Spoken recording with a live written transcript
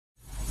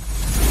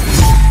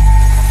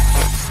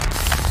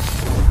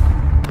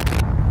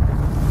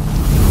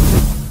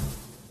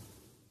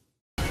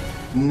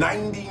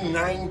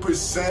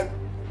99%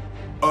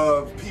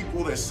 of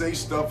people that say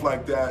stuff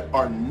like that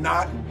are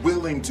not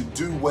willing to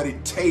do what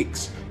it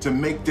takes to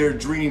make their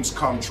dreams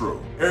come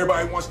true.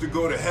 Everybody wants to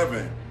go to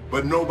heaven,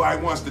 but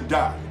nobody wants to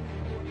die.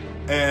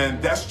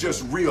 And that's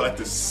just real. At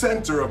the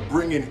center of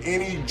bringing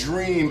any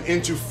dream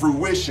into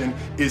fruition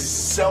is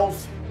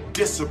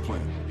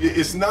self-discipline.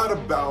 It's not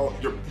about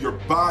your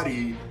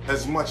body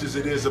as much as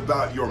it is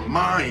about your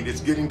mind.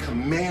 It's getting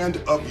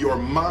command of your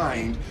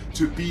mind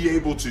to be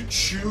able to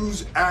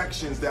choose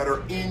actions that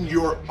are in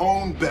your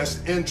own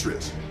best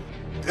interest.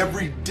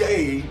 Every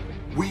day,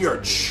 we are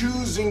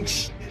choosing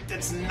shit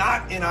that's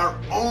not in our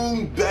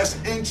own best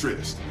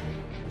interest.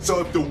 So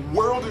if the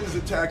world is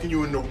attacking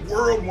you and the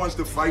world wants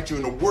to fight you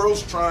and the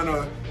world's trying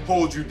to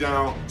hold you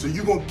down, so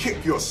you're gonna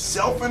kick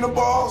yourself in the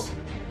balls?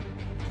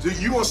 So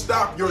you're gonna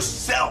stop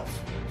yourself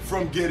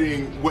from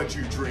getting what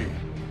you dream.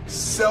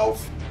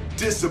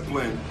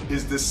 Self-discipline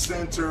is the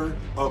center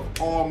of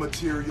all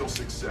material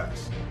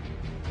success.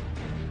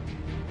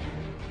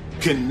 You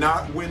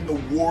cannot win the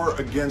war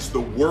against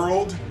the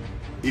world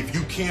if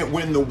you can't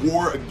win the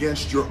war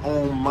against your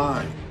own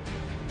mind.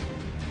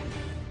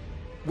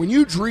 When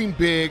you dream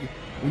big,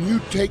 when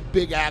you take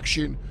big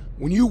action,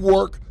 when you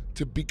work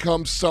to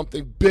become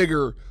something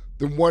bigger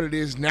than what it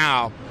is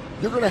now,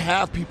 you're gonna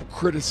have people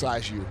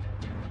criticize you.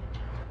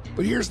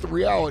 But here's the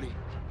reality.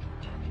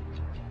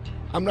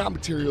 I'm not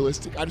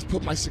materialistic. I just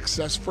put my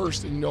success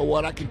first, and you know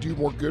what? I can do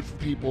more good for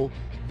people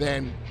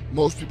than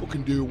most people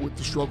can do with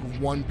the stroke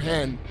of one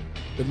pen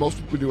than most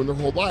people can do in their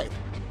whole life.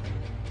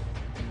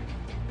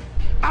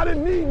 I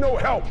didn't need no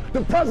help. The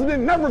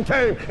president never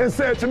came and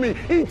said to me,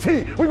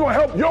 E.T., we're gonna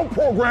help your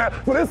program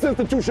for this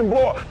institution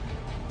blow up.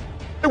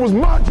 It was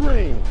my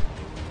dream.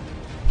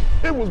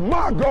 It was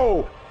my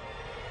goal.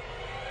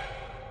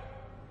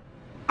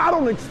 I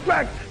don't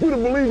expect you to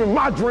believe in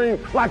my dream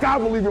like I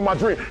believe in my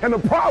dream. And the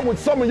problem with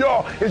some of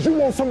y'all is you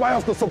want somebody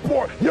else to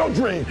support your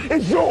dream.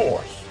 It's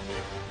yours.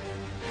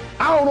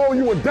 I don't owe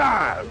you a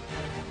dime.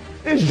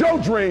 It's your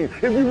dream.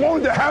 If you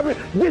wanted to have it,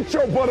 get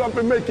your butt up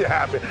and make it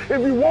happen.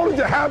 If you wanted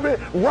to have it,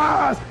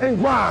 rise and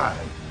grind.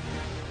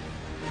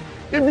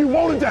 If you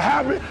wanted to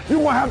have it,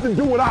 you're gonna have to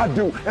do what I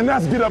do, and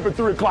that's get up at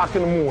 3 o'clock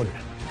in the morning.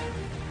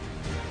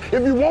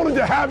 If you wanted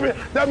to have it,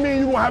 that means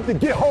you're gonna have to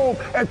get home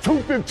at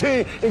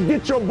 2:15 and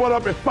get your butt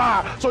up at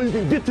 5 so you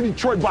can get to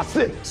Detroit by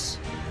 6.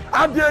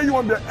 I dare you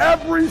under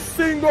every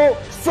single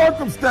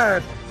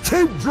circumstance,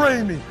 keep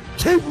dreaming,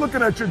 keep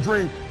looking at your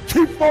dream,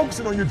 keep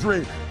focusing on your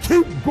dream,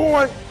 keep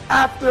going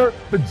after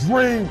the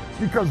dream,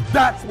 because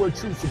that's where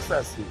true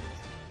success is.